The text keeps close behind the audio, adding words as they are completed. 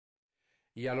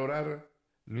Y al orar,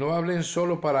 no hablen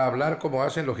solo para hablar como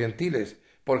hacen los gentiles,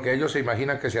 porque ellos se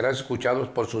imaginan que serán escuchados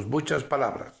por sus muchas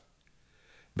palabras.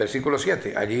 Versículo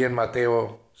 7, allí en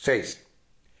Mateo 6.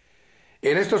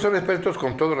 En esto son expertos,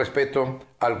 con todo respeto,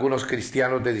 algunos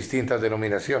cristianos de distintas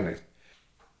denominaciones.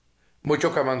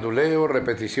 Mucho camanduleo,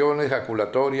 repeticiones,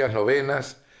 jaculatorias,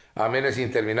 novenas, amenes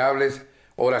interminables,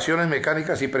 oraciones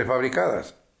mecánicas y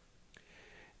prefabricadas.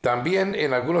 También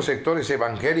en algunos sectores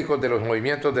evangélicos de los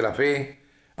movimientos de la fe,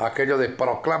 aquello de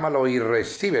proclámalo y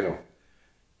recíbelo.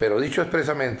 Pero dicho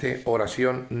expresamente,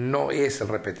 oración no es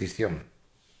repetición.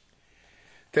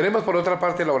 Tenemos por otra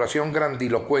parte la oración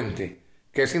grandilocuente.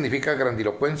 ¿Qué significa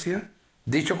grandilocuencia?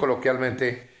 Dicho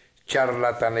coloquialmente,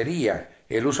 charlatanería,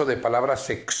 el uso de palabras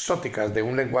exóticas de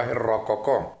un lenguaje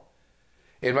rococó.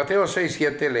 En Mateo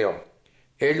 6:7 leo,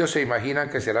 ellos se imaginan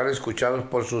que serán escuchados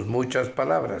por sus muchas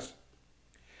palabras.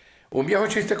 Un viejo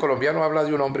chiste colombiano habla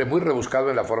de un hombre muy rebuscado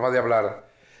en la forma de hablar,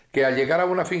 que al llegar a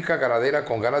una finca ganadera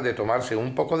con ganas de tomarse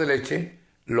un poco de leche,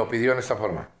 lo pidió en esta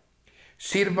forma: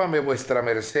 sírvame vuestra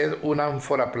merced una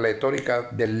ánfora pletórica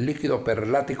del líquido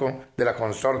perlático de la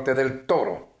consorte del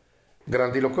toro.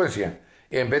 Grandilocuencia,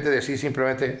 en vez de decir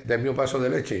simplemente, denme un vaso de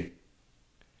leche.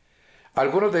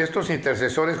 Algunos de estos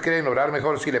intercesores creen orar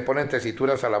mejor si le ponen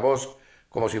tesituras a la voz,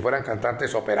 como si fueran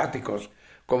cantantes operáticos,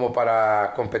 como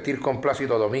para competir con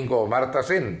Plácido Domingo o Marta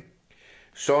Sen.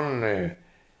 Son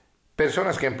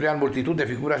personas que emplean multitud de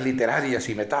figuras literarias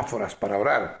y metáforas para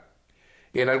orar.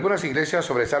 En algunas iglesias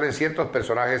sobresalen ciertos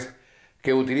personajes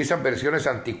que utilizan versiones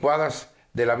anticuadas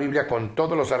de la Biblia con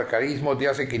todos los arcaísmos de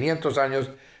hace 500 años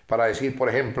para decir, por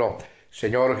ejemplo,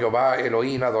 Señor Jehová,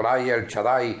 Elohim, Adonai, El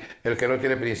Shaddai, el que no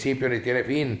tiene principio ni tiene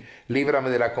fin, líbrame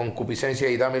de la concupiscencia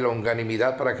y dame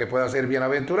longanimidad para que pueda ser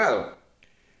bienaventurado.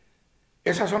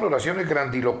 Esas son oraciones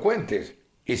grandilocuentes,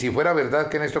 y si fuera verdad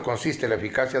que en esto consiste la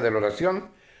eficacia de la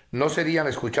oración, no serían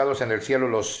escuchados en el cielo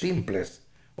los simples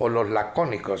o los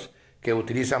lacónicos, que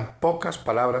utilizan pocas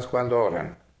palabras cuando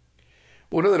oran.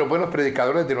 Uno de los buenos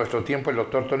predicadores de nuestro tiempo, el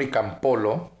doctor Tony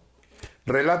Campolo,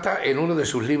 relata en uno de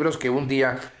sus libros que un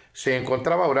día se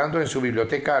encontraba orando en su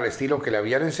biblioteca al estilo que le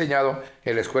habían enseñado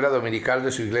en la escuela dominical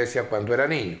de su iglesia cuando era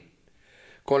niño,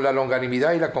 con la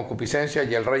longanimidad y la concupiscencia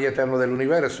y el Rey eterno del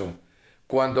universo,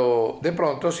 cuando de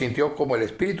pronto sintió como el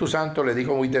Espíritu Santo le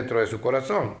dijo muy dentro de su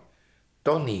corazón: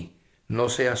 Tony, no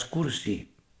seas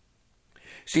cursi.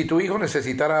 Si tu hijo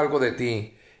necesitara algo de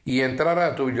ti y entrara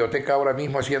a tu biblioteca ahora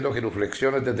mismo haciendo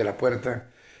genuflexiones desde la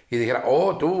puerta y dijera,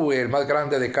 oh tú, el más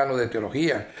grande decano de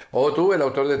teología, oh tú, el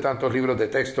autor de tantos libros de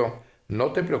texto,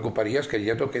 ¿no te preocuparías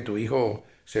creyendo que tu hijo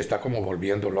se está como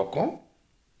volviendo loco?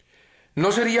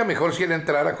 ¿No sería mejor si él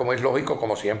entrara, como es lógico,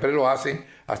 como siempre lo hace,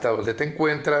 hasta donde te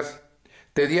encuentras,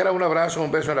 te diera un abrazo,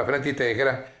 un beso en la frente y te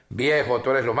dijera, viejo,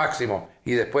 tú eres lo máximo,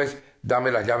 y después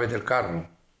dame las llaves del carro?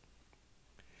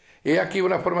 He aquí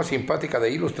una forma simpática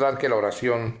de ilustrar que la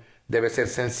oración debe ser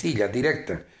sencilla,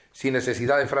 directa, sin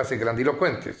necesidad de frases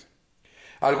grandilocuentes.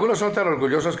 Algunos son tan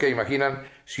orgullosos que imaginan,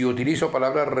 si utilizo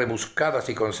palabras rebuscadas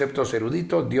y conceptos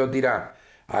eruditos, Dios dirá,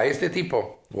 a este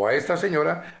tipo o a esta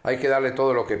señora hay que darle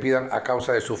todo lo que pidan a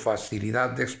causa de su facilidad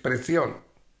de expresión.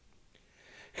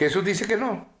 Jesús dice que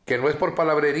no es por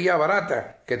palabrería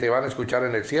barata que te van a escuchar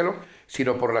en el cielo,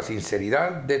 sino por la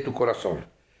sinceridad de tu corazón.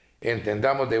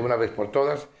 Entendamos de una vez por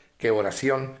todas que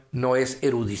oración no es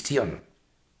erudición.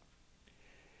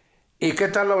 ¿Y qué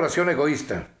tal la oración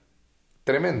egoísta?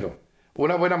 Tremendo.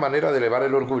 Una buena manera de elevar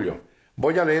el orgullo.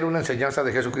 Voy a leer una enseñanza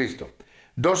de Jesucristo.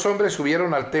 Dos hombres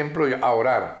subieron al templo a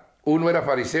orar. Uno era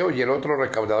fariseo y el otro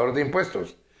recaudador de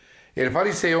impuestos. El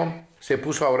fariseo se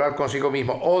puso a orar consigo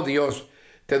mismo. Oh Dios,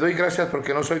 te doy gracias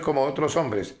porque no soy como otros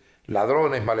hombres,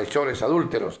 ladrones, malhechores,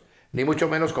 adúlteros, ni mucho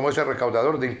menos como ese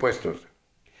recaudador de impuestos.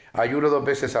 Ayuno 2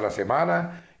 veces a la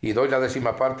semana y doy la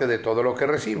 10ª parte de todo lo que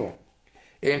recibo.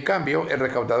 En cambio, el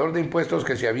recaudador de impuestos,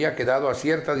 que se había quedado a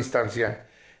cierta distancia,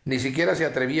 ni siquiera se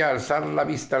atrevía a alzar la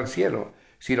vista al cielo,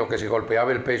 sino que se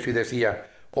golpeaba el pecho y decía,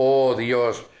 oh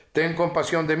Dios, ten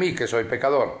compasión de mí, que soy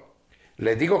pecador.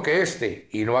 Les digo que éste,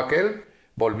 y no aquel,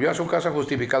 volvió a su casa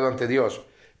justificado ante Dios,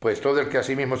 pues todo el que a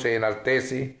sí mismo se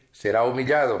enaltece será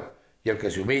humillado, y el que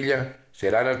se humilla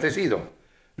será enaltecido.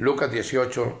 Lucas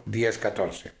 18, 10,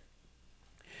 14.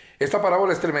 Esta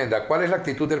parábola es tremenda. ¿Cuál es la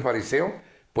actitud del fariseo?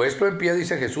 Puesto en pie,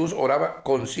 dice Jesús, oraba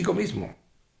consigo mismo,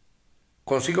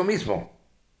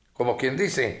 como quien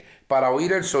dice, para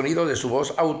oír el sonido de su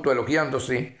voz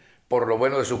autoelogiándose por lo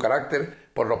bueno de su carácter,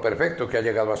 por lo perfecto que ha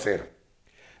llegado a ser.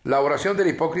 La oración del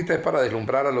hipócrita es para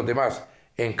deslumbrar a los demás,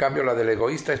 en cambio la del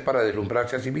egoísta es para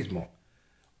deslumbrarse a sí mismo.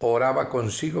 Oraba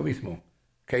consigo mismo.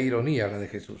 Qué ironía la de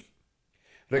Jesús.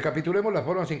 Recapitulemos las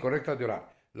formas incorrectas de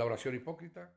orar. La oración hipócrita.